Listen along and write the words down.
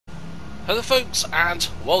Hello folks, and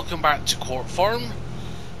welcome back to Court Farm.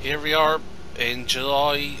 Here we are in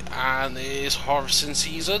July and it is harvesting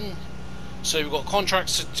season. So we've got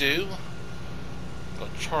contracts to do.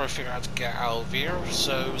 Got to try to figure out how to get out of here.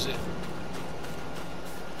 So is it...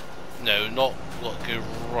 No, not got to go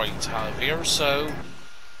right out of here. So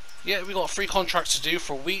yeah, we got 3 contracts to do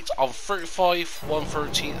for wheat of 35,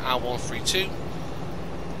 113 and 132.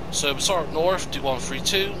 So we start up north, do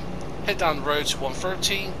 132, head down the road to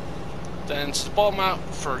 113. Then to the bottom out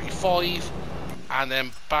 35, and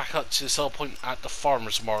then back up to the sell point at the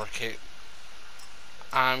farmers market.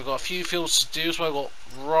 And we've got a few fields to do, so I've got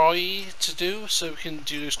rye to do, so we can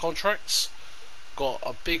do those contracts. Got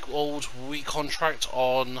a big old wheat contract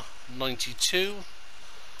on 92,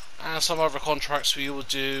 and some other contracts we will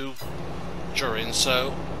do during.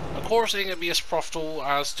 So of course it ain't gonna be as profitable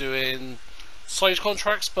as doing side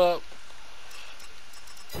contracts, but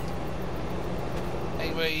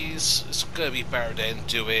anyways, it's gonna be better than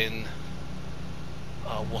doing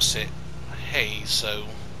what's it? Hay. So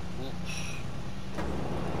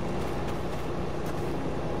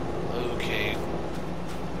okay,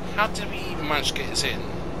 how did we manage to get this in?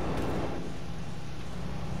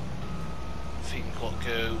 I think we've got to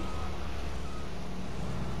go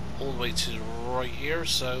all the way to the right here.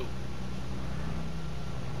 So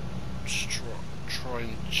just try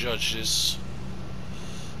and judge this.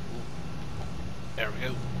 There we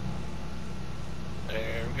go.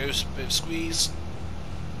 There we go, bit of squeeze.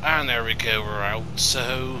 And there we go, we're out.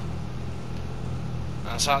 So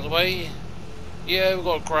that's out of the way. Yeah, we've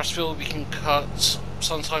got a grass field we can cut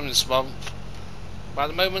sometime this month. But at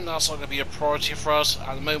the moment that's not going to be a priority for us.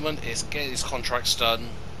 At the moment it's getting these contracts done.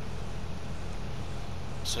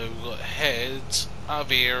 So we've got to head out of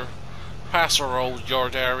here, past our old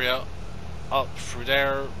yard area, up through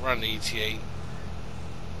there, around the 88.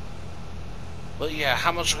 But yeah,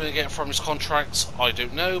 how much we're going to get from these contracts, I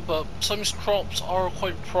don't know, but some of these crops are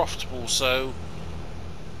quite profitable, so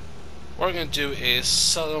what I'm going to do is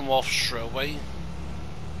sell them off straight away,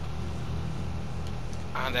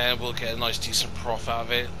 and then we'll get a nice decent profit out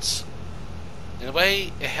of it. In a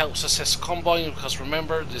way, it helps assess the combine, because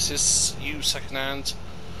remember, this is used second hand.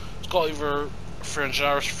 It's got over 300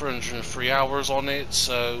 hours, 303 hours on it,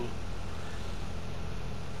 so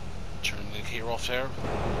turn the gear off there.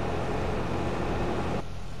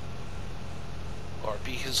 Our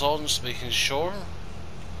beacons on, just making sure.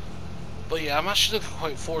 But yeah, I'm actually looking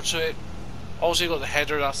quite forward to it. Obviously got the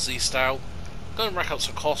header, that's leased out. Gonna rack up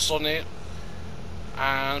some costs on it,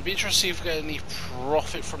 and it'd be interesting to see if we get any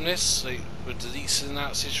profit from this, like with the lease in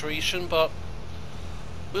that situation, but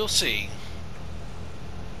we'll see.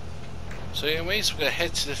 So anyways, we're gonna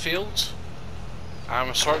head to the field and I'm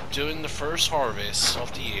gonna start doing the first harvest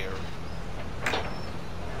of the year.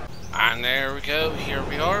 And there we go, here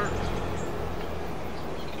we are.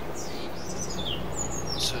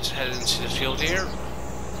 So let's head into the field here.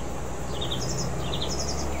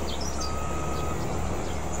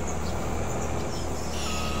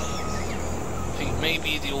 I think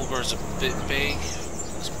maybe the ogre's a bit big.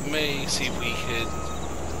 Let's maybe see if we could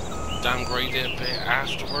downgrade it a bit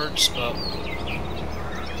afterwards, but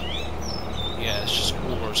yeah, it's just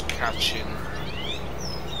ogre's catching.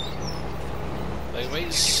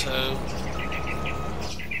 Anyways, so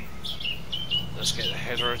let's get the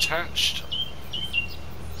header attached.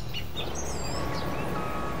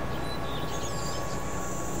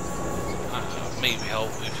 Maybe help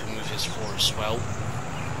if we move his forward as well.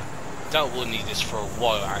 Doubt we'll need this for a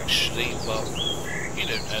while actually, but you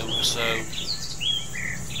don't know, so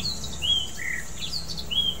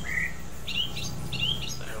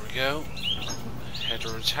there we go.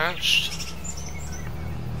 Header attached.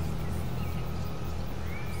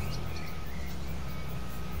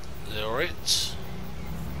 Lower it.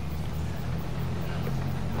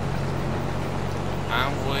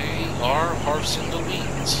 And we are harvesting the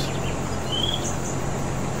wheat.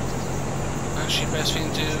 Actually, best thing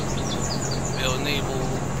to do, we'll enable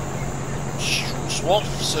swap,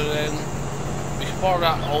 so then we can borrow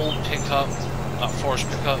that old pickup, that forest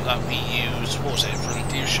pickup that we used, what was it, for the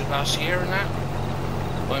dealership last year and that,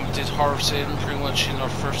 when we did harvesting pretty much in our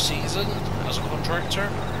first season as a contractor.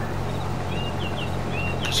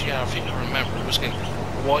 Because yeah, I think I remember it was getting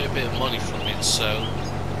quite a bit of money from it, so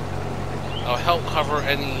that'll help cover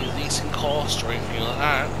any leasing costs or anything like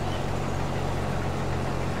that.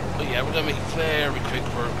 But yeah, we're going to make very quick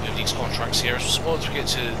work with these contracts here. So once we get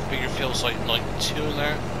to bigger fields like 92 and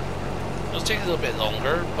that, it'll take a little bit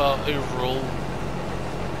longer, but overall,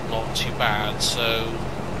 not too bad. So,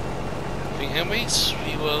 I think anyways,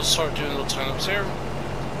 we will start doing little time-ups here.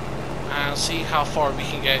 and see how far we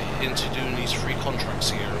can get into doing these free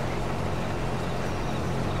contracts here.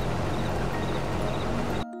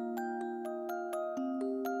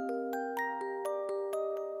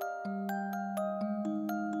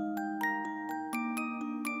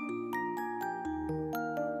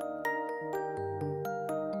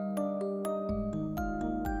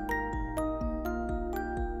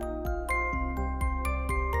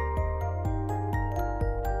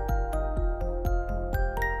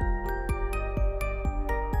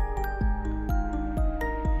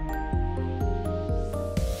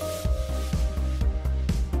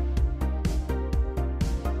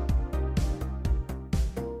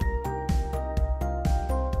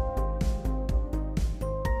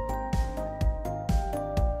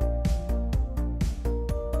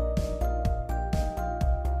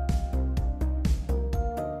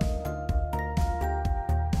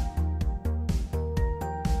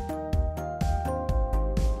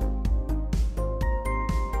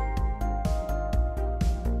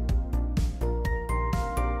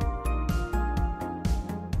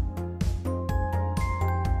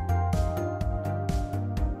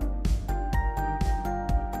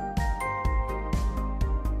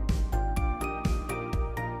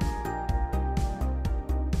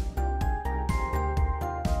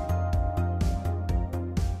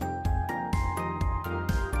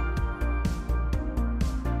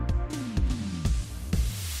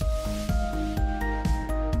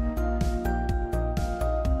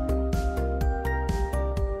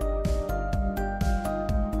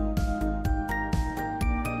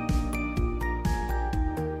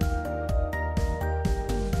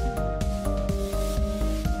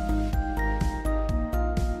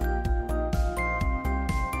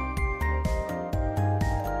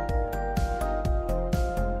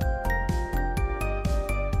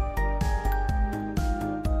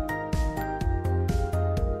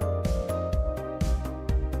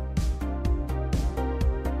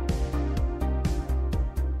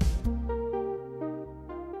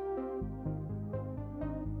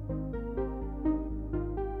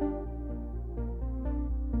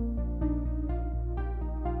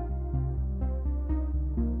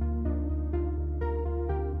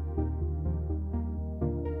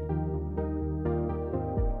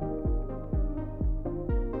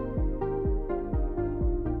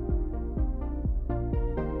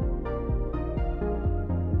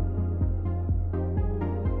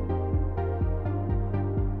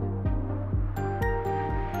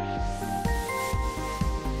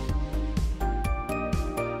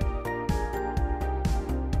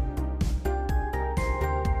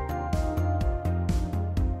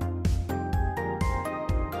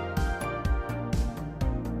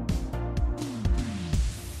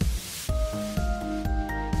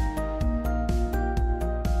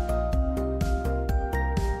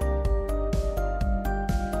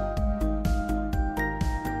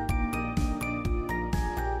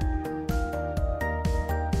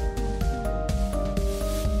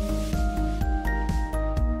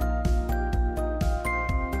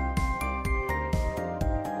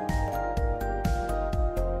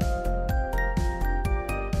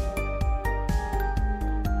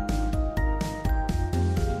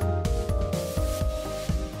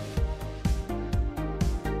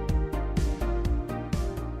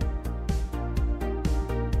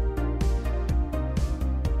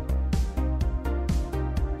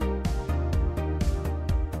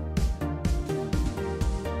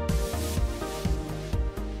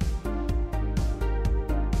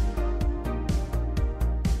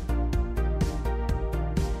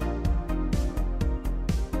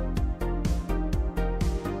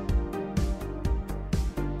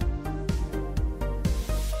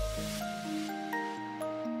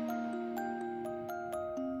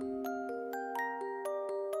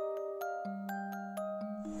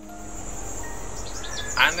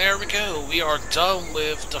 And there we go, we are done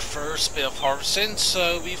with the first bit of harvesting.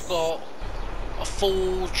 So we've got a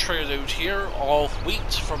full tray load here of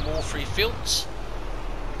wheat from all three fields.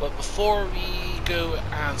 But before we go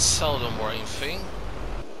and sell them or anything,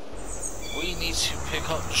 we need to pick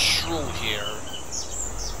up the straw here.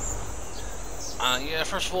 Yeah,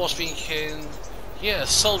 first of all I was thinking, yeah,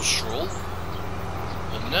 sell the straw.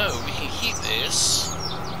 But no, we can keep this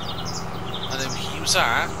and then we can use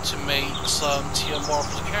that to make some TMR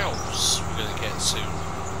for the cows we're going to get soon.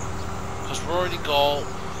 Because we've already got,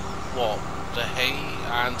 what, the hay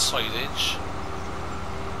and silage.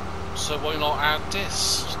 So why not add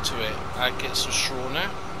this to it and get some straw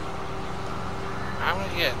now? I'm going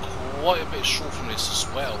to get quite a bit of straw from this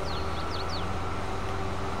as well.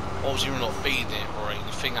 Obviously we're not feeding it or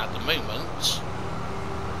anything at the moment.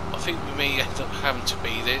 I think we may end up having to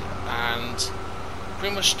feed it and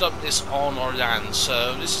pretty much dump this on our land.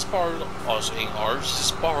 So this is borrowed, also ain't ours, this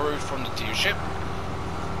is borrowed from the dealership.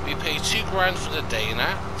 We pay £2 grand for the day and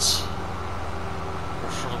that, or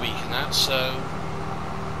for the week and that, so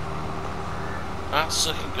that's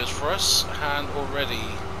looking good for us. And already,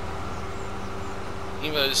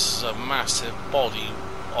 even though this is a massive body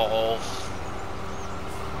of,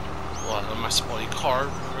 well, a massive body car,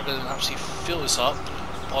 we're going to absolutely fill this up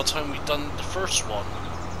by the time we've done the first one,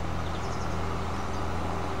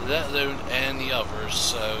 let alone any others.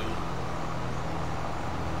 So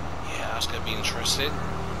yeah, that's going to be interesting.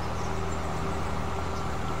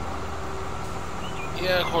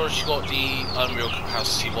 Yeah, of course you got the Unreal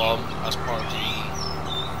Capacity one as part of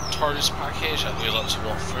the TARDIS package. That goes up to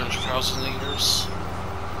what, 300,000 litres.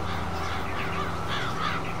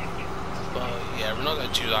 But yeah, we're not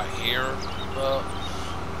going to do that here. But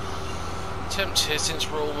tempted,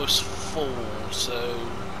 since we're almost full, so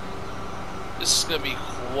this is going to be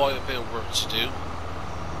quite a bit of work to do.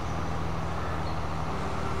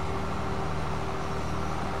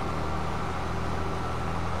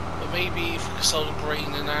 But maybe if we can sell the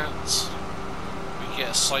grain in that, we can get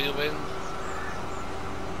a silo in.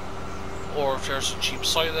 Or if there's a cheap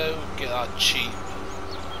silo, get that cheap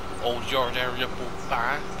old yard area bought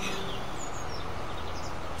back.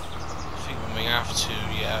 I think we may have to,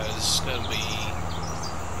 yeah, this is going to be,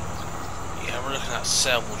 yeah, we're looking at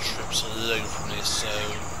several trips alone from this, so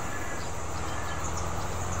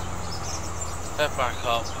head back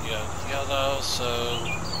up, yada, so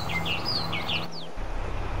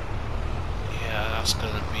yeah, that's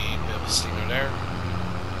going to be a bit of a stinger there.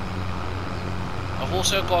 I've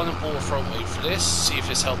also gone and bought a front weight for this, see if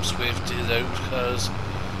this helps with the load, because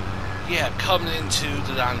yeah, coming into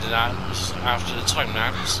the landing apps after the time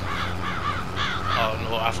lapse,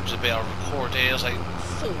 after the bit I recorded, I was like,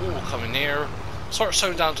 full coming near, start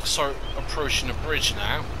slowing down to start approaching the bridge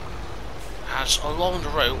now, and just along the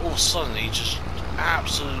road, all suddenly just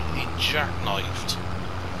absolutely jackknifed,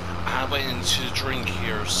 and I went into the drink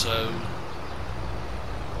here, so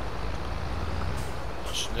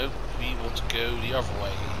nope, we want to go the other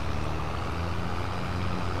way,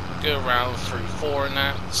 go around 34 and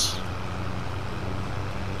that,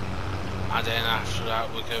 and then after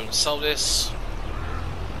that we'll go and sell this.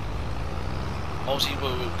 Obviously we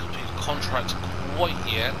won't complete the contract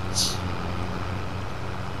quite yet,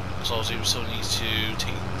 because obviously we still need to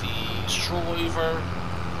take the straw over,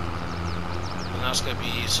 and that's going to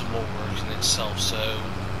be some more work in itself, so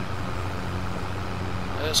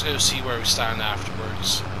let's go see where we stand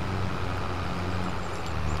afterwards.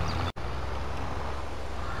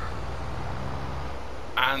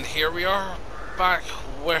 And here we are, back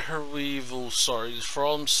where we've all started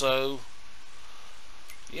from, so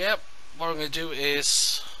yep, what I'm going to do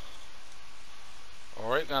is,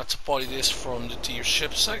 alright, I'm going to have to buy this from the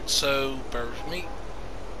dealership site, so bear with me.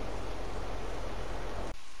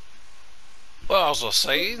 Well, as I was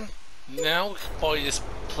saying, now we can buy this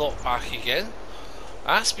plot back again.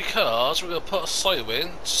 That's because we're going to put a silo in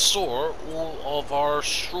to store all of our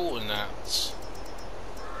straw in that.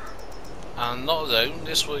 And not alone,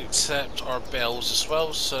 this will accept our bales as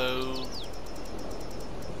well, so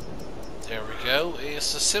there we go.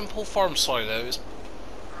 It's a simple farm silo, it's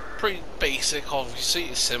pretty basic, obviously,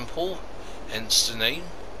 it's simple, hence the name.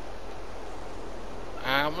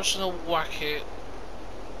 And I'm just going to whack it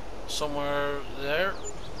somewhere there.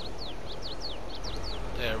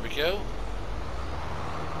 There we go.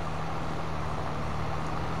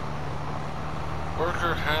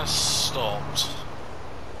 Worker has stopped.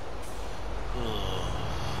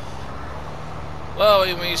 Well,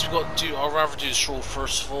 anyways, we've got to do, I'd rather do the straw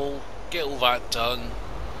first of all, get all that done,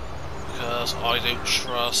 because I don't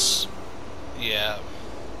trust, yeah,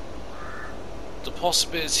 the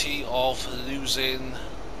possibility of losing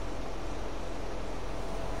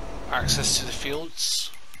access to the fields.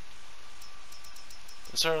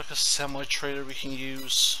 Is there like a semi-trailer we can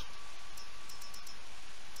use?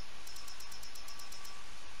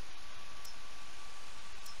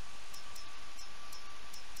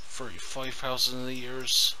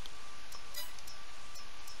 $35,000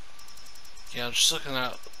 Yeah, I'm just looking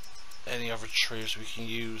at any other trailers we can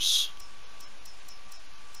use.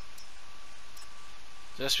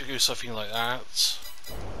 Let's go something like that.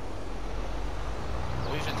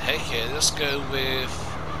 Or even heck yeah, let's go with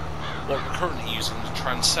what we're currently using, the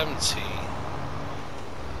Trans 70.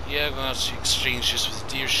 Yeah, I'm gonna have to exchange this with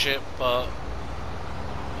the dealership, but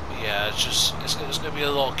yeah, it's gonna be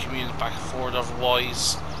a lot of commuting back and forth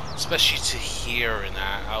otherwise, especially to here and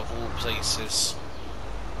that, out of all places.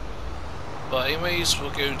 But anyways,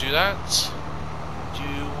 we'll go and do that. Do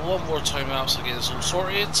one more time out so I get this all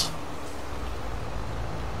sorted.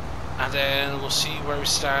 And then we'll see where we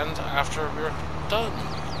stand after we're done.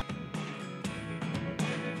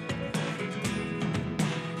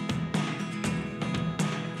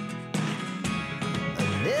 I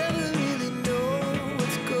never really know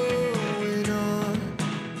what's going on.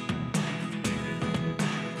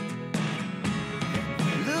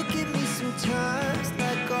 Look at me sometimes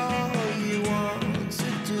like all you want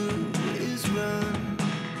to do is run.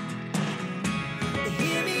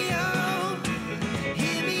 Hear me out,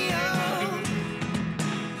 hear me out.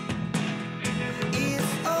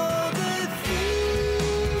 It's all the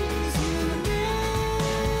things you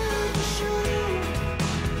never show.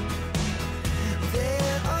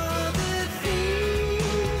 There are the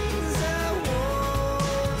things I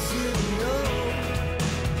want to know.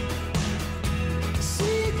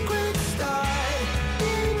 Secrets start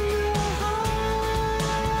in your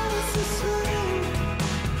heart so slow.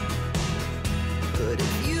 But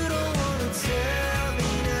if you don't wanna tell me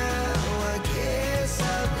now, I guess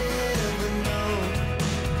I'll never know.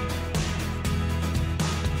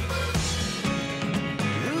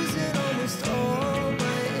 Losing almost all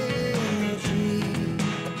my energy.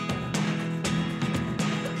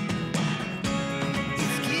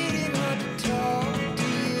 It's getting hard to talk to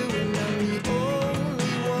you, and I'm the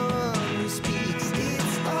only one who speaks.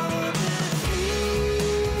 It's all the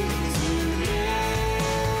things you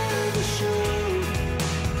never show.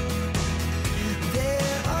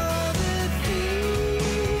 There are the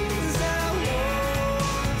things I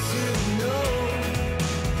want to know.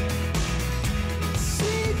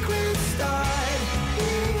 Secrets start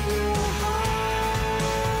in your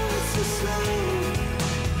heart so slow.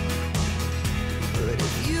 But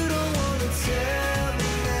if you don't wanna tell me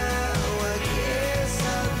now, I guess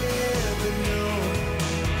I'll never know.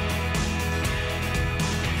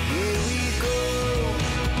 Here we go,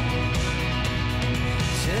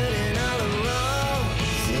 turning all the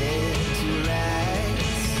wrongs into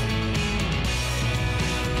rights.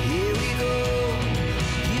 Here we go,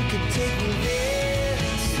 you can take me there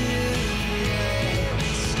tonight.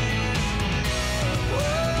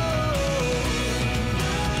 Whoa,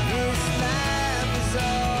 this life is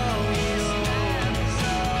all we know.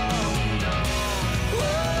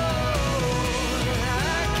 Whoa, I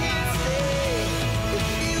can't stay if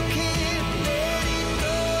you can't let it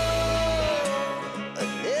go. I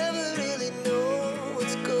never really know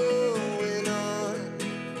what's going on.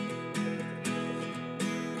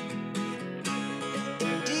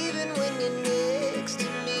 And even when you're next to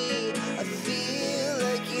me, I feel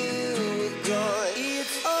like you were gone.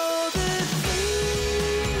 It's all the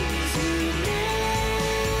things you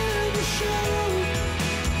never show.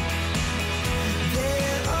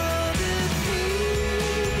 There are the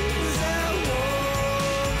things I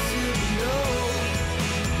want to know.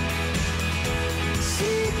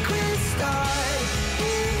 Secrets start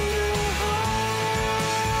in your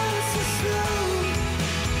heart so slow.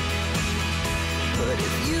 But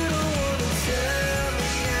if you don't wanna tell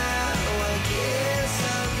me now, I guess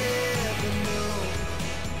I'll never know.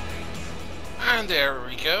 And there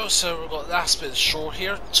we go, so we've got last bit of shore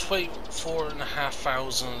here,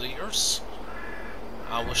 24,500 litres.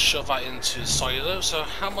 I will shove that into the silo. So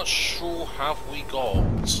how much shore have we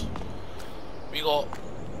got? We got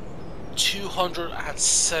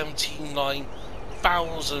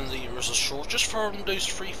 279,000 litres of shore just from those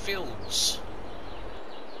 3 fields.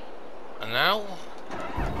 And now,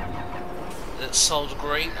 let's sell the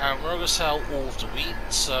grain, and we're going to sell all of the wheat,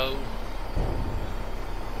 so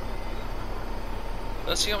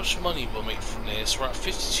let's see how much money we'll make from this. We're at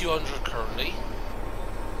 5,200 currently.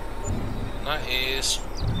 And that is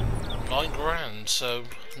 9 grand, so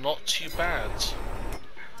not too bad.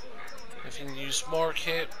 If you can use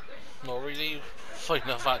market, not really. Funny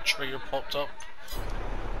enough, that trigger popped up.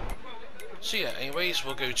 So yeah, anyways,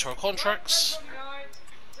 we'll go to our contracts.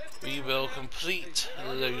 we will complete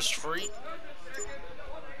those three.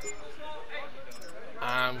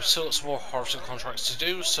 And we've still got some more harvesting contracts to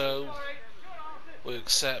do, so we'll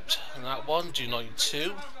accept that one, do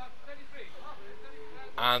 92.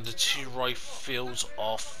 And the 2 rye fields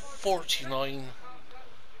of 49.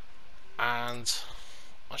 And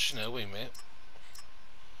actually no, wait a minute.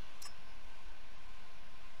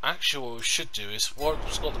 Actually what we should do is,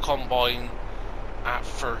 what's got the combine at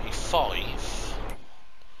 35,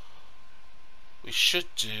 we should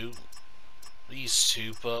do these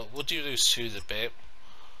two, but we'll do those two in a bit.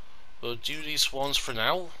 We'll do these ones for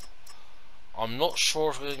now. I'm not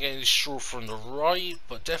sure if we're going to get any straw from the rye,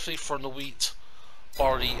 but definitely from the wheat,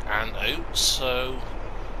 barley and oats, so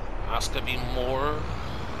that's going to be more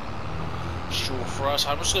straw for us.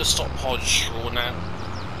 I'm just going to stockpile straw now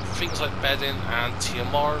for things like bedding and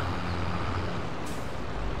TMR.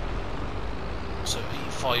 So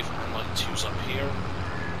 85 and 92's up here.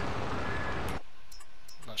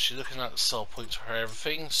 Actually looking at the sell points for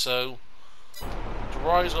everything, so the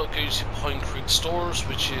rye's got to go to Pine Creek Stores,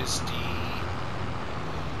 which is the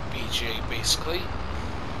BGA basically.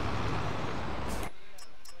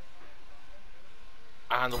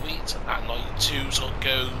 And the wheat at 92's got to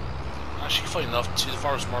go, actually funny enough, to the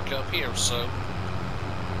farmers market up here, so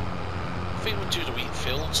I think we'll do the wheat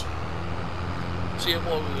field. So yeah,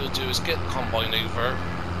 what we're going to do is get the combine over,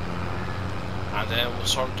 and then we'll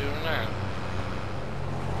start doing that.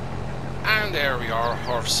 And there we are,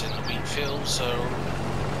 harvesting the wheat field, so I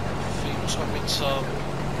think we're going to make some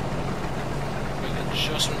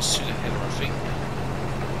adjustments to the header, I think.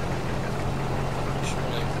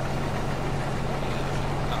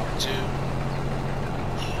 To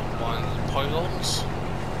one of the pylons.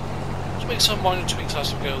 Just make some minor tweaks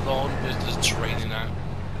as we go along with the terrain in that.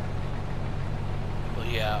 But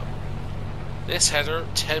yeah, this header,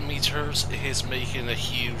 10 meters, is making a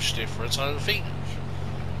huge difference. I think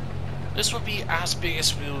this would be as big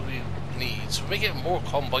as we will need. So we may get more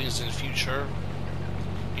combines in the future.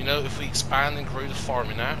 You know, if we expand and grow the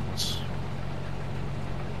farming out.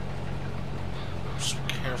 Just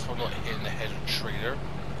be careful not hitting the header trailer.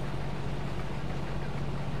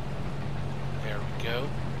 There we go.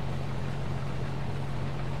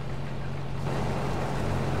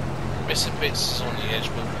 Missing bits is on the edge,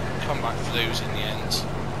 but we'll come back for those in the end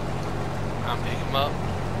and pick them up.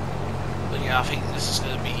 But yeah, I think this is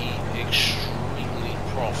going to be extremely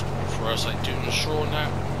profitable for us, like doing the straw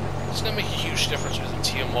now. It's going to make a huge difference with the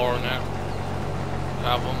TMR now.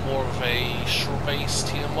 Have a more of a straw-based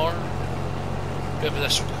TMR, bit of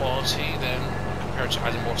lesser quality than compared to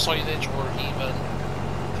adding more silage or even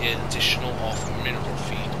the additional of mineral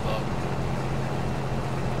feed, but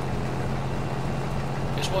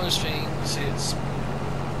it's one of those things. It's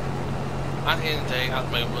at the end of the day, at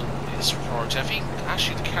the moment, it's a priority. I think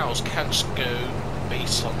actually the cows can't just go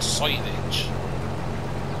based on silage,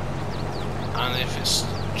 and if it's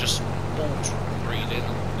just bolt breeding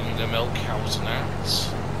and the milk cows and that,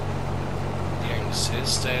 the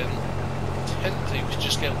Anguses, then technically we could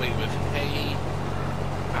just get away with hay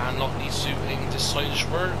and not need to do any of this silage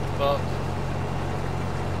work, but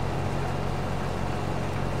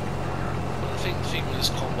I think the thing with this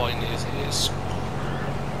combine is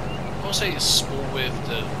I would say it's small with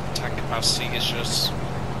the tank capacity. It's just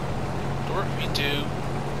the work we do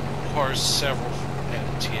requires several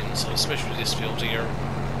emptyings, especially with this field here.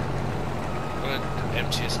 I'm going to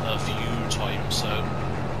empty it a few times, so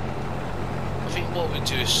I think what we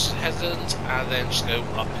do is just headland and then just go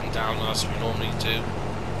up and down as we normally do.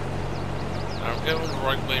 And I'm going the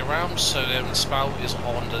right way around, so then the spout is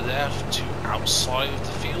on the left to outside of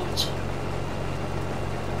the field.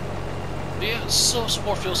 But yeah, so some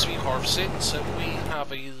more fields to be harvested, so we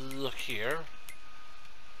have a look here.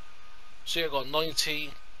 So yeah, I've got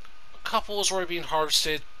 90. A couple has already been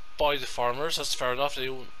harvested by the farmers, that's fair enough. They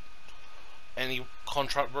don't, any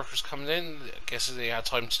contract workers coming in, I guess they had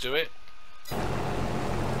time to do it.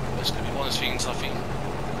 It's going to be one of those things. I think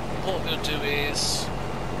what we'll do is,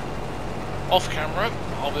 off camera,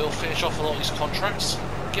 I will finish off a lot of these contracts,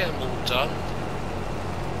 get them all done,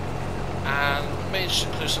 and maybe just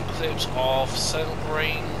include some clips of selling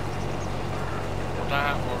grain or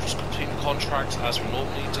that, or just completing the contracts as we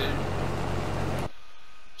normally do.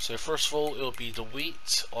 So first of all, it'll be the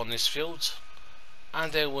wheat on this field,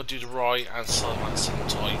 and then we'll do the rye and sell them at the same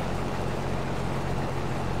time.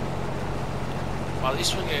 Well, at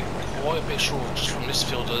least we'll get quite a bit short just from this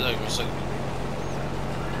field alone. So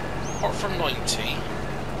apart from 90,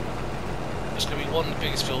 it's going to be one of the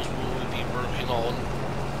biggest fields we will be working on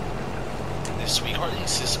this week, or at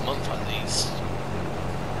least this month at least.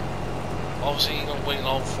 Obviously I'm waiting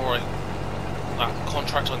on for that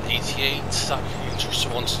contract on 88, that'd be an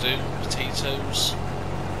interesting one to do. Potatoes.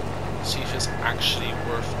 See if it's actually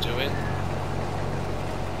worth doing.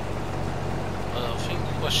 I think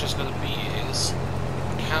the question is going to be is,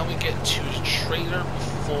 can we get to the trailer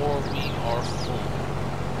before we are full?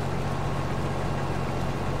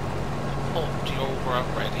 Put the ogre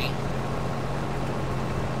out ready.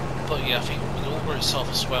 But yeah, I think with the ogre itself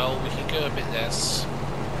as well, we can go a bit less.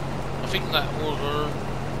 I think that ogre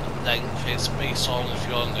length is based on, if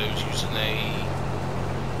you're on those, using a,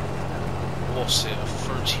 what's it, a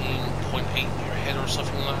 13.8 meter head or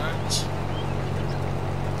something like that.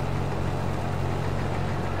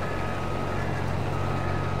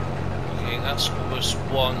 Okay, that's almost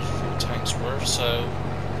one full tank's worth, so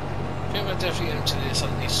I think we're definitely into this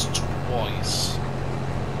at least twice.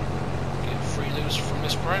 Get 3 loads from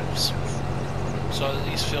this perhaps, so at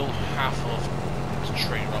least fill half of the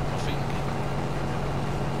trailer up, I think.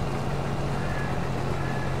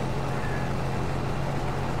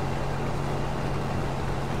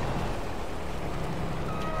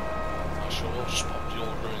 We'll just pop the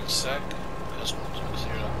order in a sec, because we'll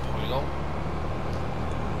clear that pylon.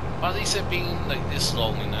 But at least it being like this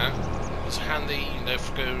long in that, it's handy, you know,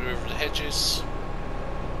 for going over the hedges.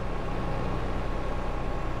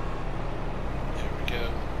 There we go.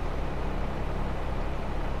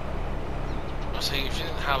 I was saying, if you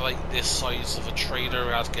didn't have like this size of a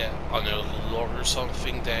trailer, I'd get, I don't know, a log or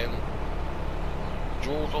something, then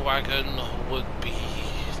your wagon would be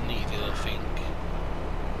needed, I think.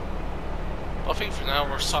 I think for now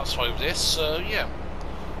we're satisfied with this, so yeah.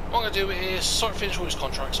 What I'm going to do is start finishing all these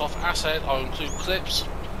contracts off. As said, I'll include clips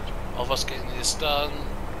of us getting this done,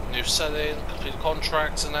 new selling, complete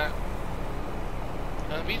contracts and that.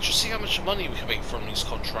 And it'll be interesting to see how much money we can make from these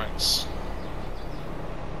contracts.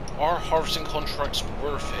 Are harvesting contracts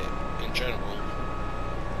worth it in general?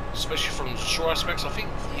 Especially from the straw aspects, I think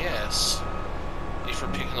yes. If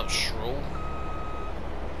we're picking up straw.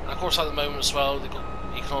 And of course at the moment as well, they've got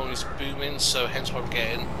economy's booming, so hence why we're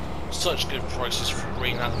getting such good prices for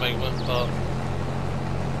grain at the moment, but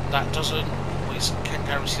that doesn't, we can't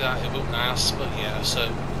guarantee that it won't last, but yeah, so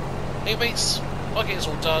anyways, I'll get this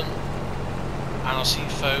all done, and I'll see you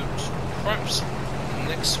folks perhaps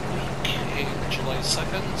next week in July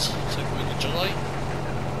 2nd, second week of July,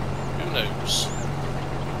 who knows.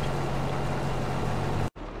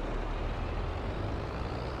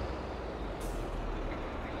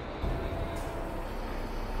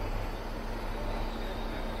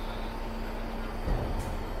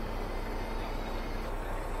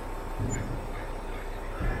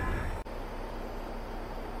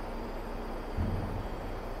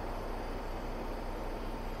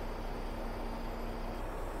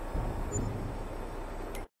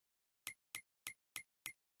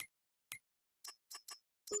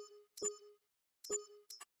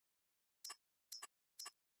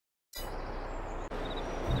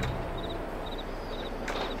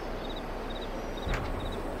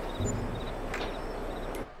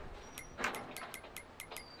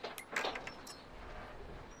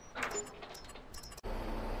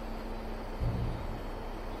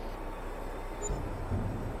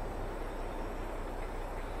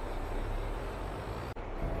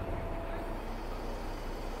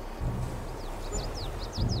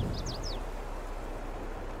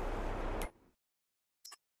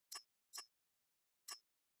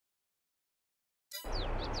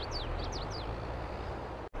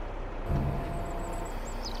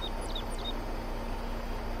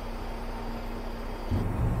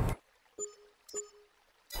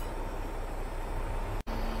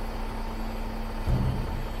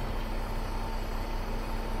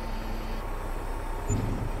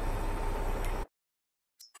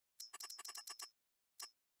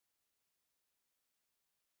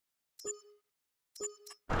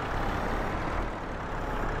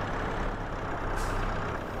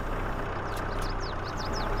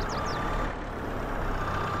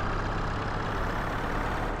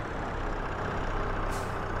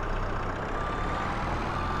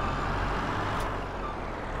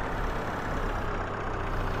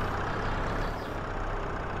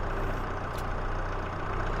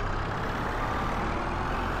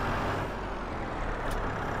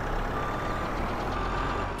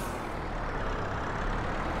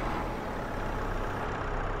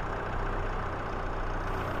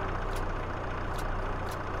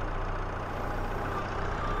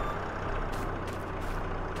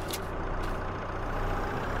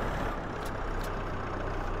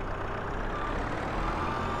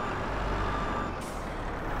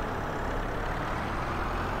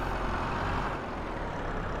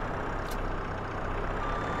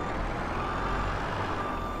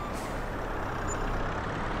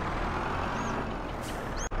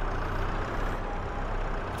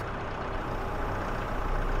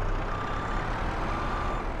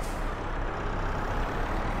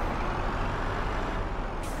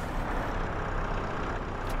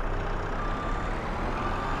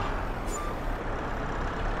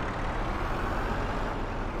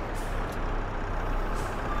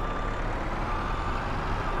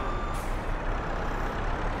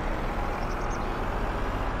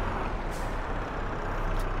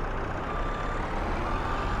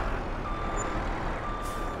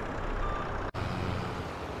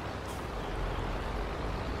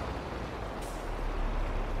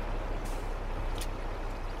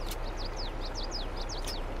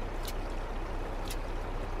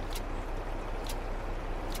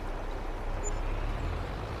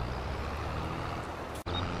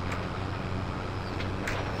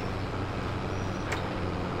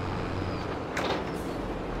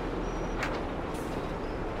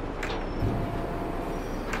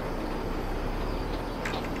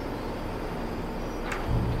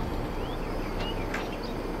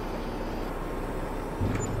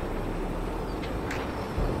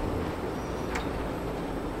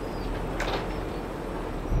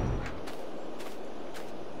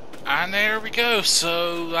 And there we go,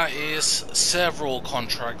 so that is several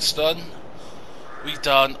contracts done. We've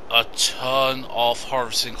done a ton of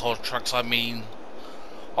harvesting contracts. I mean,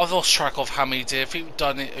 I've lost track of how many did. I think we've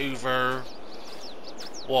done it over,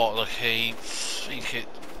 what, like I think it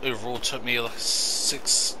overall took me like a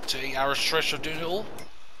 6 to 8 hour stretch of doing it all.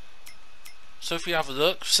 So if we have a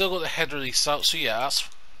look, still got the header release out, so yeah, that's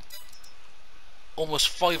almost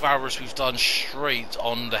 5 hours we've done straight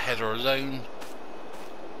on the header alone.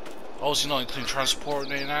 Obviously not including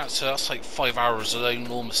transporting and that, so that's like 5 hours alone,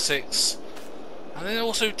 almost 6. And then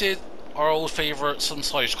also did our old favourite, some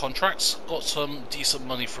silage contracts, got some decent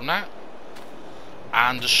money from that.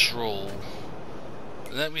 And the stroll.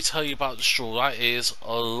 Let me tell you about the stroll, that is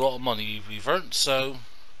a lot of money we've earned, so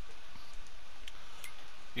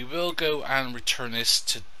we will go and return this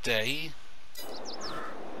today.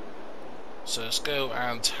 So let's go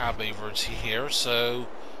and tab over to here. So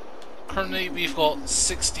currently we've got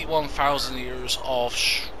 61,000 years of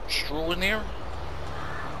straw in here.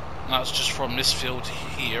 And that's just from this field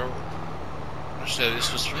here. So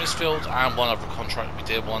this was from this field and one other contract we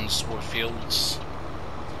did, one sport fields.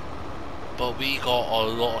 But we got a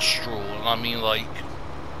lot of straw, and I mean like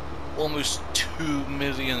almost 2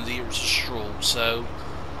 million litres of straw. So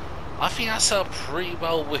I think that's set up pretty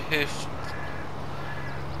well with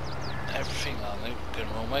everything. I know, going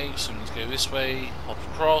the wrong way, so we need to go this way, hop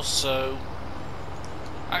across. So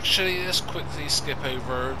actually, let's quickly skip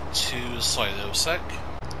over to the silo sec.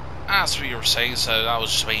 As we were saying, so that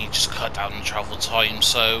was just me just cut down the travel time.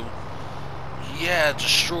 So yeah, the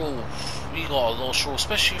straw, we got a lot of straw,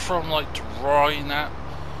 especially from like the rye,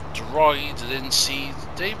 the linseed.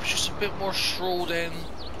 They produced a bit more straw than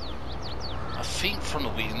I think from the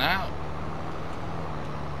wheat and that.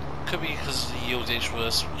 Could be because the yieldage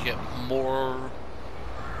was, you get more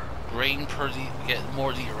grain per you get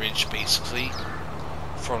more literage basically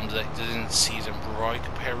from the linseed and rye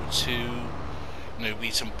compared to, you know,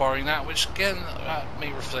 wheat and barley and that, which again that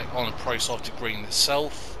may reflect on the price of the grain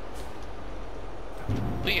itself.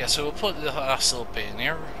 But yeah, so we'll put the last little bit in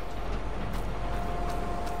here.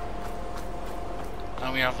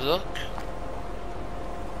 And we have a look.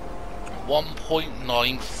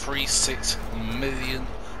 1.936 million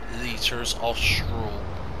litres of straw.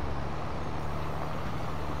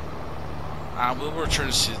 And we'll return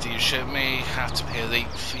this to the dealership. May have to pay a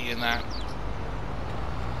late fee in that.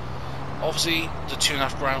 Obviously, the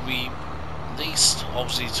 £2.5 we leased,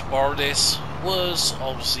 obviously to borrow this, was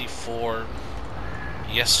obviously for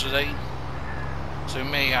yesterday. So we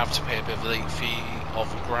may have to pay a bit of a late fee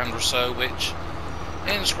of £1 or so, which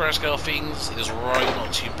in the grand scale of things is right,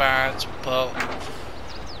 not too bad, but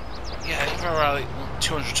yeah, even around like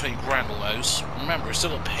 220 grand almost. Remember, we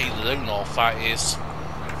still got to pay the loan off. That is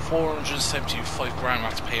 475 grand I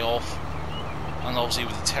have to pay off, and obviously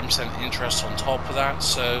with the 10% interest on top of that,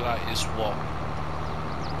 so that is what,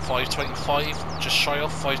 525, just shy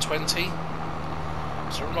of 520.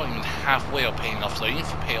 So we're not even halfway of paying off the loan.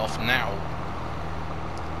 If we pay off now,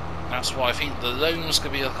 that's why I think the loan is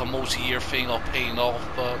going to be like a multi-year thing of paying off,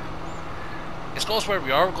 but it's got us where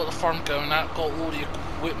we are. We've got the farm going out, got all the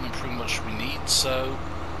equipment pretty much we need, so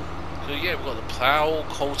yeah, we've got the plough,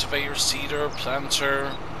 cultivator, seeder,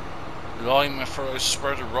 planter, lime and fertilizer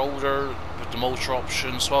spreader, roller with the mulcher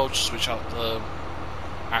option as well, just switch out the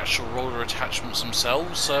actual roller attachments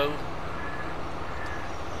themselves. So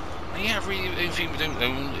and yeah, really the only thing we don't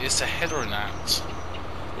own is the header and that,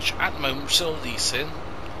 which at the moment we're still leasing.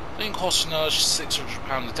 It costing us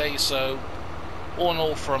 £600 a day, so all in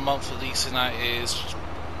all for a month of leasing that is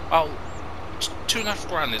about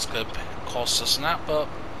 £2.5 is going to cost us and that, but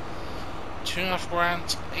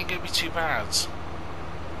 £2.5 ain't going to be too bad.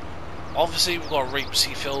 Obviously we've got a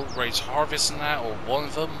rapeseed field ready to harvest and that, or one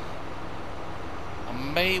of them. I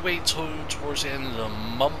may wait towards the end of the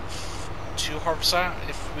month to harvest that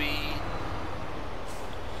if we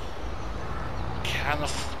can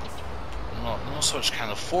not so much can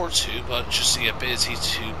afford to, but just the ability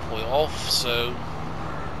to pull it off. So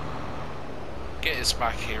get this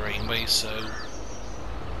back here anyway, so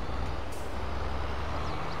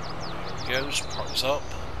there we go, just park this up.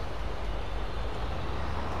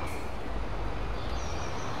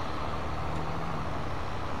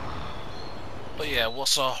 But yeah,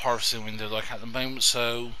 what's our harvesting window like at the moment?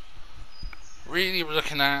 So really we're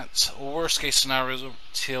looking at a worst case scenario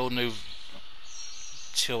till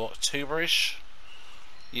October-ish.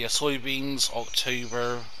 Yeah, soybeans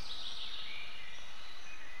October,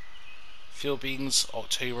 field beans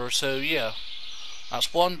October. So yeah,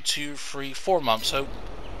 that's 1, 2, 3, 4 months. So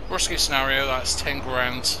worst case scenario, that's 10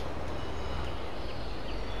 grand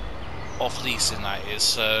off leasing that is.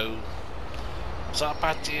 So Is that a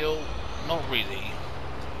bad deal? Not really.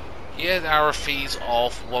 Yeah, the hour fees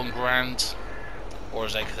of 1 grand, or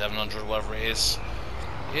is it 1100, whatever it is.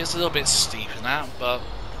 It is a little bit steep in that, but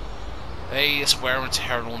hey, it's wear and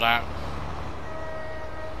tear and all that.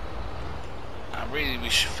 And really, we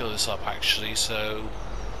should fill this up actually. So,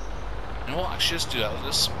 you know what? Actually, let's do that.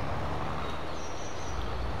 Let's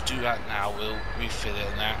do that now. We'll refill it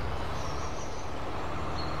in that.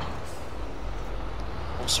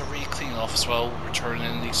 Also, really clean off as well,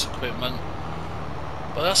 returning this equipment.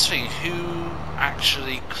 But that's the thing, who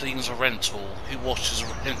actually cleans a rental? Who washes a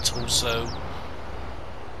rental? So,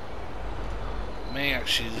 may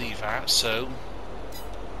actually leave that. So,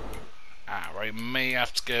 right, may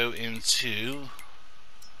have to go into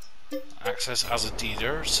access as a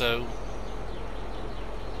dealer. So,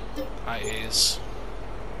 that is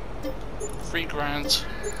 3 grand,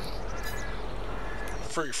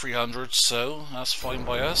 3,300. So that's fine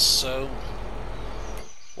by us. So,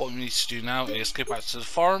 what we need to do now is go back to the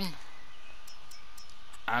farm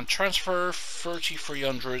and transfer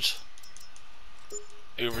 3,300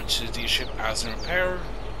 over to the dealership as in repair.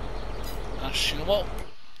 Actually, you know what?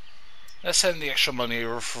 Let's send the extra money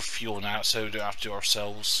over for fuel now, so we don't have to do it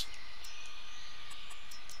ourselves.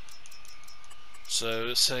 So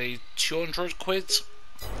let's say 200 quid,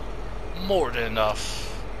 more than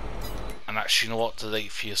enough. And actually, you know what? The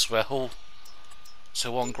late fee as well.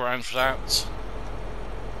 So 1 grand for that.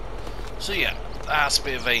 So yeah, that's a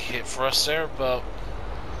bit of a hit for us there, but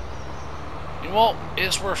you know what?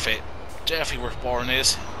 It's worth it. Definitely worth borrowing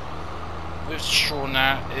this. With destroying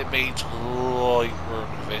that, it made light work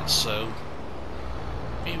of it, so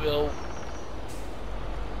we will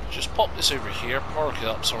just pop this over here, park it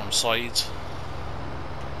up on the side,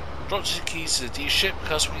 drop the keys to the dealership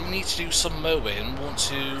because we need to do some mowing. We want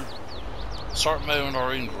to start mowing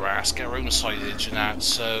our own grass, get our own silage and that,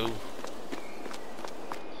 so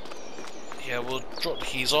yeah, we'll drop the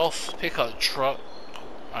keys off, pick up the truck.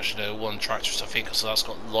 Actually no, one tractor I think, so that's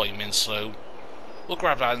got lime in, so we'll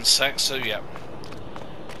grab that in a sec. So yeah,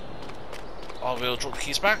 I will drop the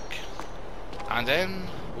keys back and then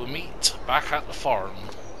we'll meet back at the farm.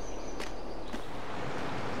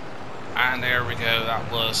 And there we go,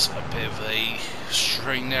 that was a bit of a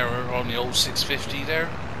strain error on the old 650 there.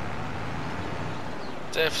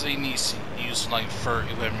 Definitely needs to use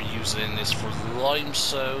 930 when we're using this for lime,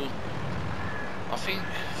 so I think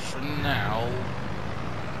for now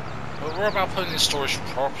we're about putting in storage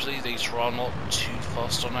properly later on, not too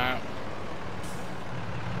fussed on that.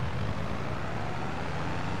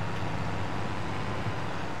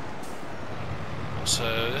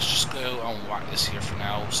 So let's just go and whack this here for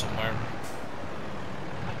now somewhere.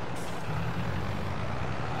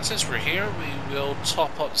 And since we're here, we will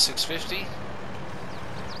top up 650.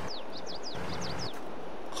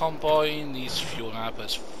 Combine needs fuel now, but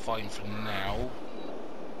it's fine for now.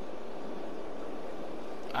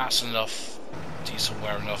 That's enough, decent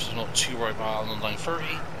wear enough, so not too worried about on the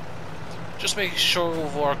 930. Just making sure all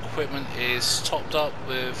of our equipment is topped up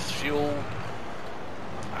with fuel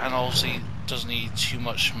and obviously doesn't need too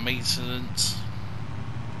much maintenance.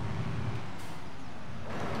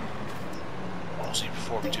 Obviously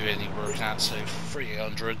before we do any work on that, so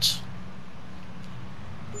 300.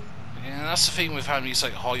 And that's the thing with having these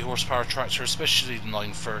like high horsepower tractors, especially the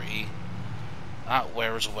 930. That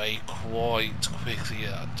wears away quite quickly,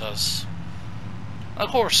 it does. And of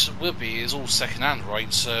course, Whippy is all second hand,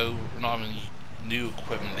 right? So we're not having new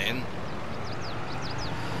equipment in.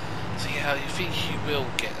 So yeah, you think you will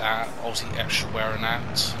get that, obviously extra wear and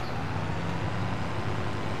that.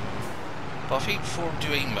 But I think before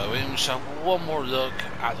doing mowing, we shall have one more look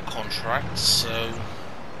at the contracts. So,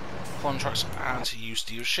 contracts and to use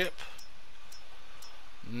dealership.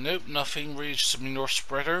 Nope, nothing really, just a manure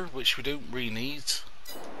spreader, which we don't really need.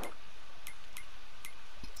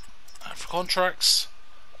 And for contracts,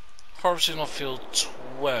 harvesting on field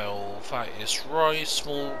 12, that is right,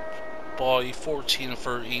 small by 14 and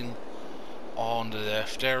 13 on the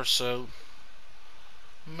left there, so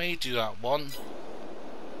may do that one.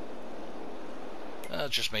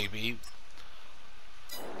 Just maybe.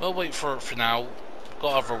 We'll wait for it for now.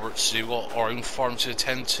 Got other work to do, got our own farm to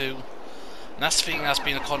attend to. And that's the thing, as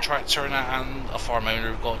being a contractor and a farm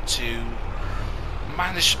owner, we've got to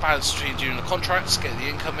manage the balance between doing the contracts, get the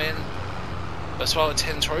income in, but as well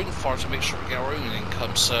attend to our own farm to make sure we get our own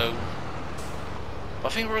income. So,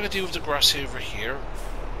 but I think we're going to do with the grass over here.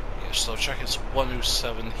 Yeah, so check it's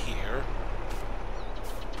 107 here.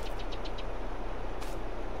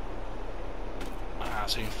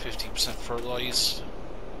 It's only 50% fertilized.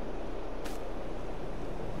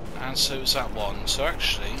 And so is that one. So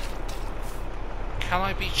actually, can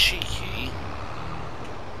I be cheeky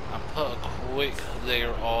and put a quick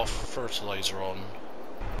layer of fertilizer on.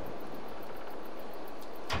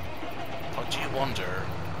 I do wonder,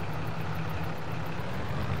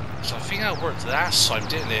 so I think that worked last time,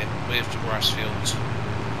 didn't it, with the grass field,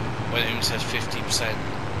 when it only said 50%.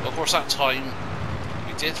 Of course, that time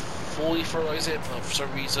we did fully fertilize it, but for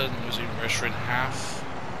some reason it was only measuring half.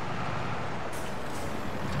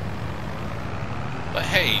 But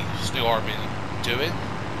hey, there's no harm in doing.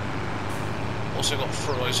 Also got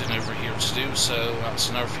fertilizing over here to do, so that's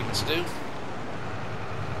another thing to do.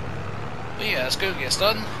 But yeah, let's go get this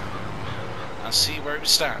done and see where we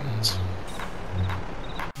stand.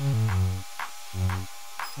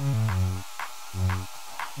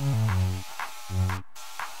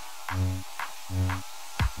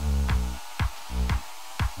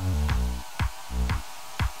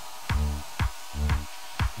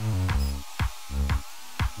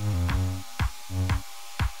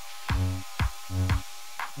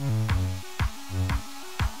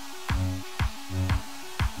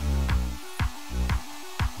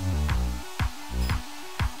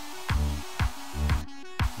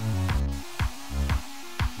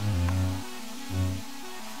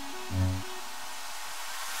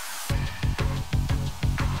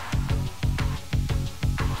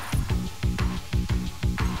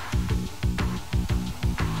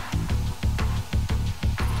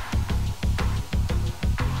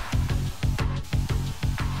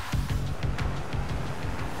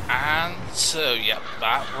 And so, yeah,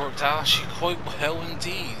 that worked out actually quite well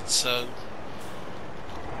indeed. So,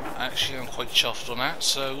 actually, I'm quite chuffed on that.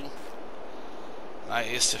 So, that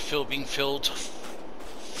is the field being filled,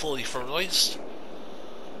 fully fertilized.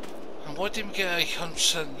 And why didn't we get a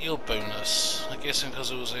 100% yield bonus? I guess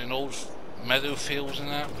because it was an old meadow field and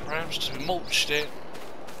that, perhaps, because we mulched it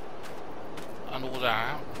and all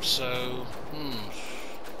that. So,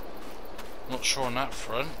 not sure on that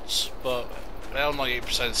front, but well,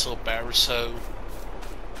 98% is still better. So,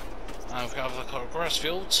 we've got a look at our grass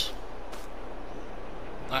fields.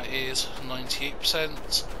 That is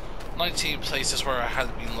 98%. 19 places where it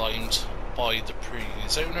hadn't been limed by the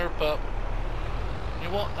previous owner, but you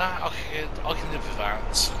know what? That I can live with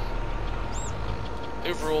that.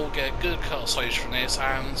 Overall, get a good cut size from this,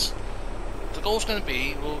 and the goal's going to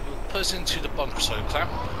be we'll put it into the bunker side clamp.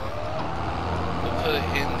 We'll put it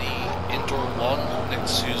in the indoor one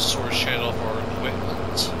next to the storage shed of our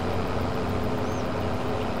equipment.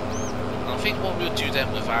 And I think what we'll do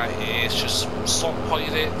then with that is just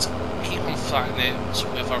stockpile it, keep on flattening it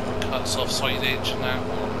with other cuts of silage and that,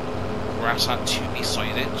 or grass that to be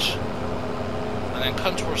silage. And then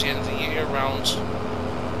come towards the end of the year around,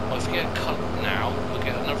 well, if we get a cut now, we'll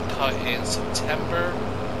get another cut in September.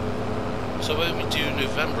 So when we do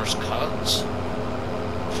November's cut,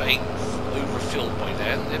 if it ain't overfilled by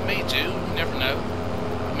then, it may do, you never know.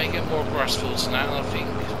 We may get more grass fields than that, and I think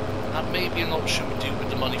that may be an option we do with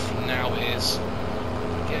the money from now is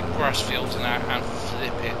get grass fields and that and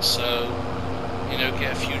flip it, so, you know,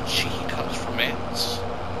 get a few cheeky cuts from it.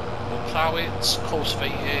 We'll plough it,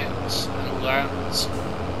 cultivate it, and all that,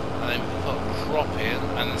 and then we put a crop in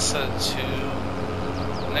and then sell it to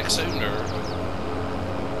the next owner.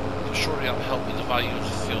 Surely that'll help with the value of the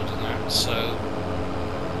field and that, so.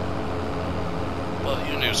 But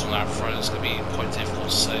who knows on that front, it's going to be quite difficult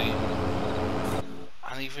to say.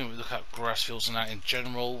 And even if we look at grass fields and that in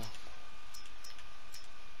general.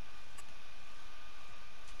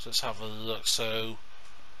 So let's have a look. So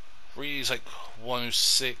really it's like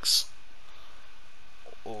 106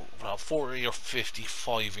 or well, 40 or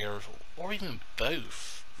 55 years, or even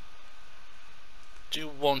both. Do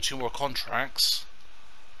 1-2 more contracts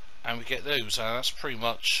and we get those, and that's pretty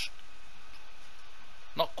much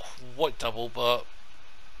not quite double, but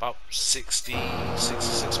about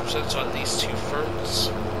 66%, so at least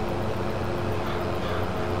 2/3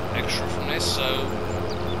 extra from this, so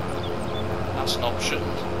that's an option.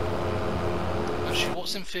 Actually,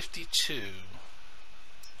 what's in 52?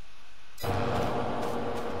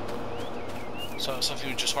 So that's something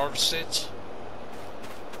we just harvested.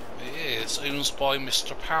 It is owned by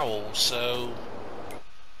Mr. Powell, so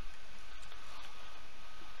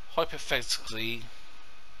hypothetically,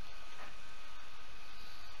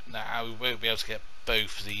 now we won't be able to get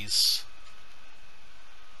both of these.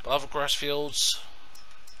 But other grass fields,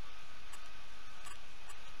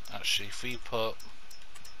 actually, if we put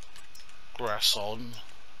grass on,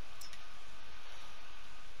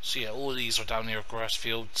 so yeah, all of these are down here grass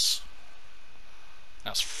fields.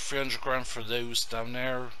 That's 300 grand for those down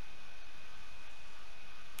there.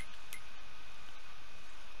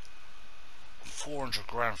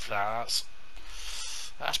 $400 for that.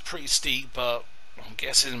 That's pretty steep, but I'm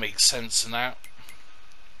guessing it makes sense in that.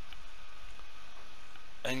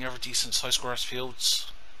 any other decent sized grass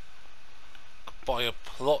fields. Could buy a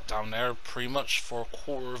plot down there pretty much for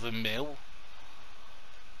 $250,000.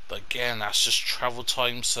 But again, that's just travel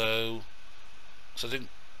time, so I think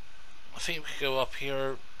we could go up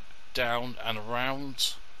here, down and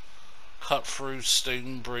around, cut through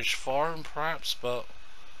Stonebridge Farm perhaps, but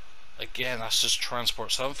again that's just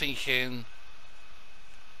transport, so I'm thinking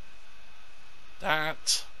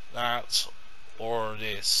that, or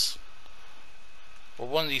this, or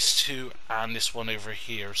one of these two and this one over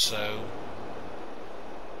here. So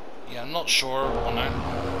yeah, I'm not sure on that.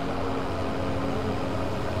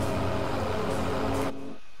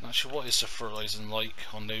 Actually, what is the fertilizing like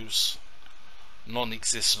on those?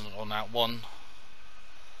 Non-existent on that one,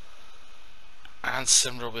 and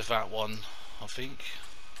similar with that one, I think.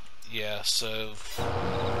 Yeah, so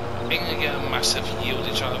I ain't gonna get a massive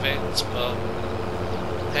yieldage out of it, but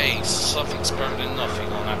hey, something's better than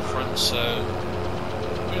nothing on that front, so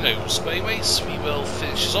who knows. But anyways, we will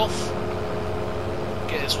finish this off,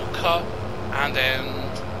 get this all cut, and then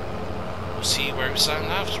we'll see where we stand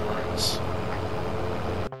afterwards.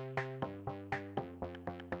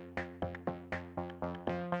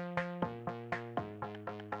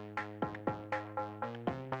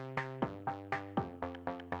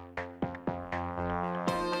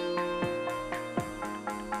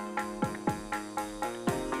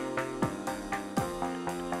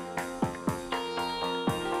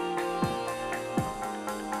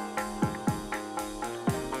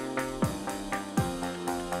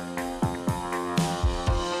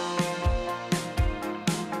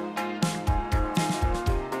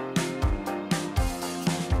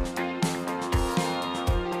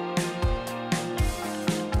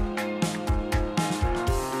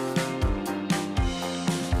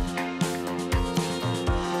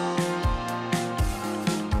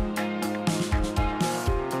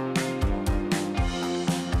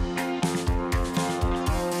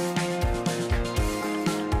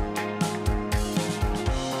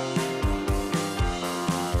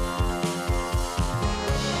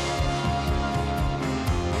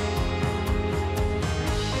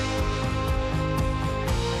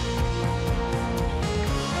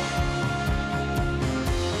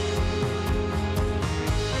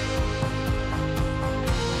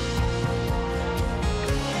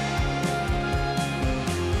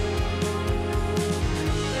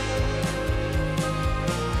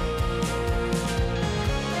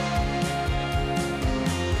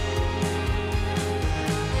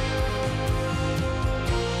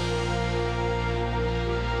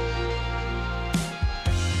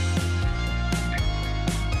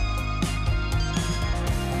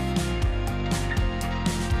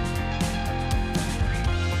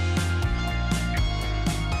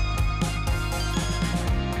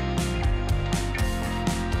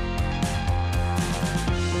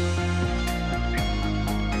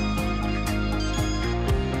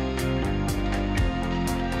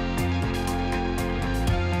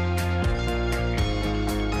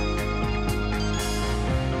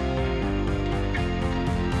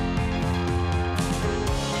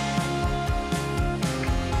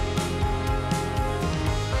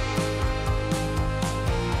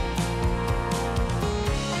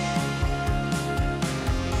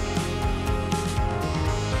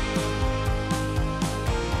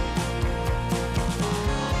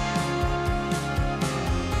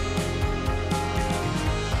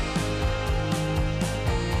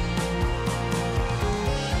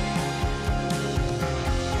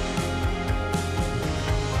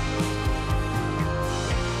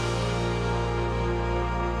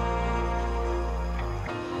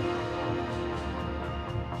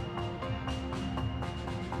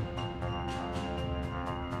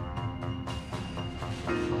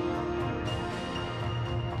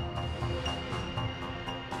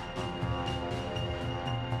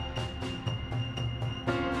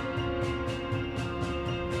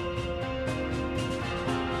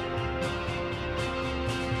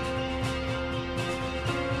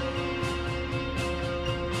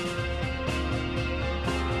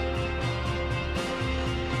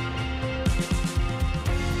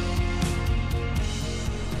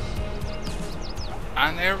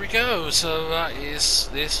 And there we go, so that is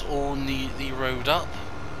this all neatly rode up.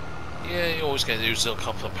 Yeah, you always get those little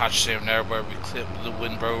couple of patches here and there where we clip the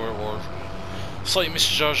windbrower or slightly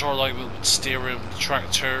misjudge or like with steering with the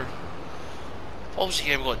tractor. Obviously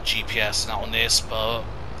yeah, we've got GPS and that on this, but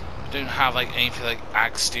we don't have like anything like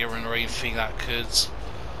ag steering or anything that could,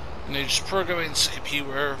 you know, just program it into the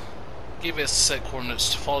computer, give it set coordinates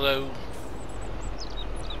to follow.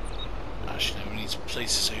 Actually no, we need to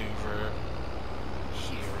place this over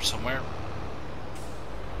here somewhere.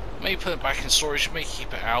 May put it back in storage, may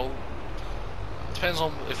keep it out. Depends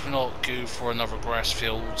on if we're not go for another grass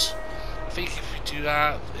field. I think if we do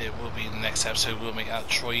that, it will be the next episode, we'll make that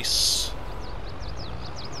choice.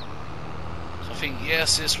 So I think,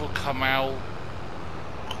 yes, this will come out,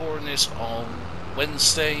 recording this on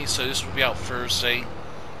Wednesday, so this will be out Thursday.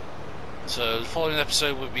 So the following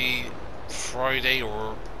episode will be Friday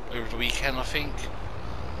or over the weekend, I think.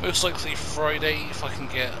 Most likely Friday, if I can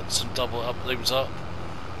get some double uploads up.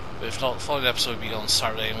 But if not, the following episode will be on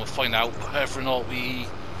Saturday, and we'll find out whether or not we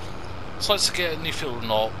decide to get a new field or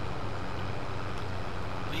not.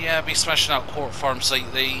 But yeah, I've been smashing out court farms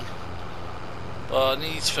lately. But I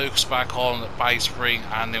need to focus back on Bay Spring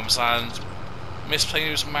and No Man's Land. Miss playing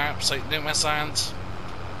those maps like No Man's Land.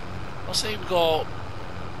 I'll say we've got...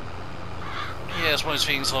 yeah, it's one of those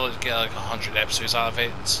things I'd like to get like 100 episodes out of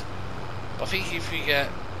it. But I think if we get...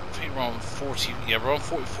 I think we're on 40... yeah, we're on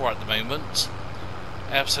 44 at the moment.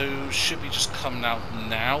 Episode should be just coming out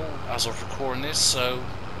now as of recording this, so...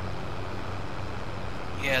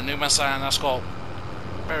 yeah, No Man's Land, that's got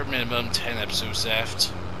bare minimum 10 episodes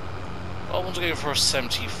left. I want to go for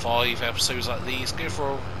 75 episodes at least, go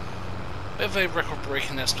for a bit of a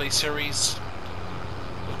record-breaking Let's Play series.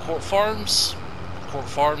 With Court Farms. Court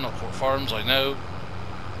Farm, not Court Farms, I know.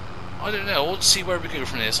 I don't know, I want to see where we go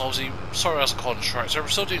from this. Obviously, sorry as a contractor, we're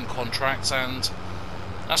still doing contracts, and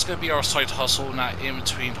that's going to be our side hustle, and that in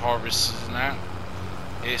between harvests and that.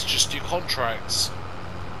 It's just do contracts.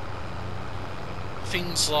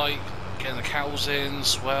 Things like getting the cows in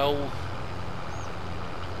as well.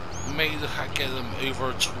 May look at getting them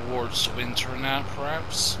over towards winter now,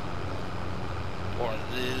 perhaps. Or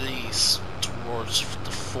at least towards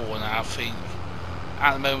the fall now, I think.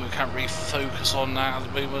 At the moment we can't really focus on that at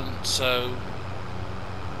the moment, so...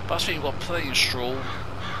 but I think we've got plenty of straw.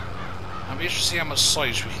 I'll be interested to see how much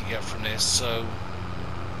silage we can get from this, so...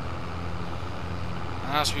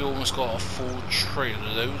 and as we almost got a full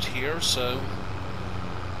trailer load here, so...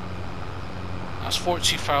 that's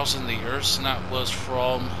 42,000 litres, and that was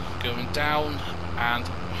from going down and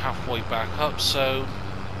halfway back up, so...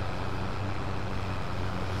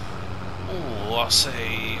 ooh, I'll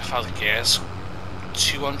say, if I had to guess,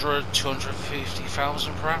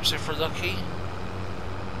 250,000 perhaps, if we're lucky.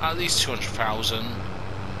 At least 200,000.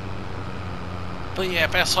 But yeah,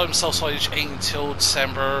 best time to sell silage ain't until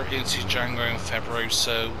December into January and February,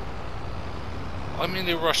 so I'm in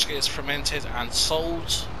no rush to get this fermented and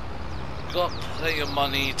sold. Got plenty of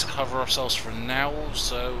money to cover ourselves for now,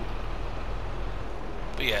 so...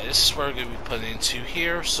 but yeah, this is where we're going to be putting into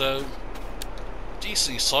here, so...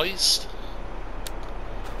 decently sized.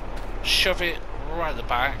 Shove it right at the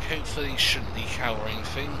back, hopefully it shouldn't leak out or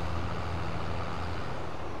anything.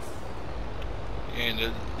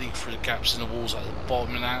 And leak through the gaps in the walls at the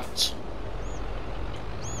bottom and out.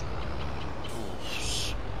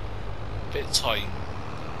 Ooh, bit tight.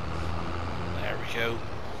 There we go.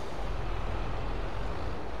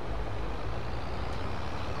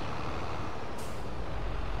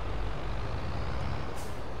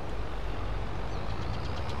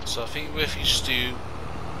 So I think if you just do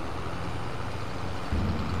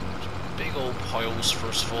big old piles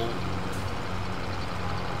first of all,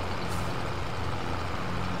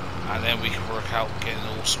 and then we can work out getting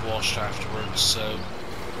it all squashed afterwards, so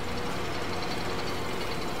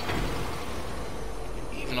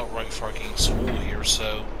even not right far against the wall here,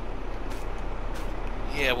 so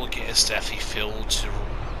yeah, we'll get this definitely filled to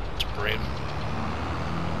brim,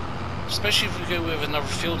 especially if we go with another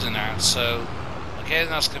field in that, so again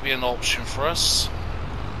that's going to be an option for us.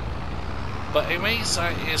 But anyways,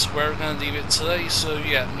 that is where we're going to leave it today, so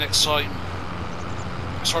yeah, next time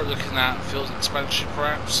start looking at field expansion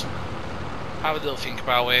perhaps, have a little think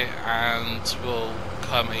about it, and we'll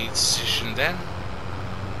come a decision then.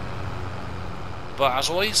 But as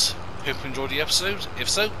always, hope you enjoyed the episode. If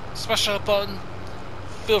so, smash that button,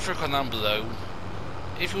 feel free to comment down below.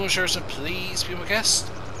 If you want to share some, please be my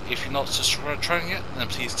guest. If you're not subscribed trying it, then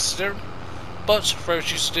please consider. But for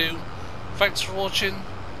what you to do, thanks for watching.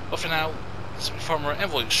 But for now, this has been Farmer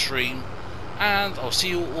Envoy Extreme, and I'll see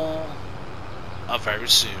you all very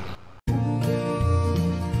soon.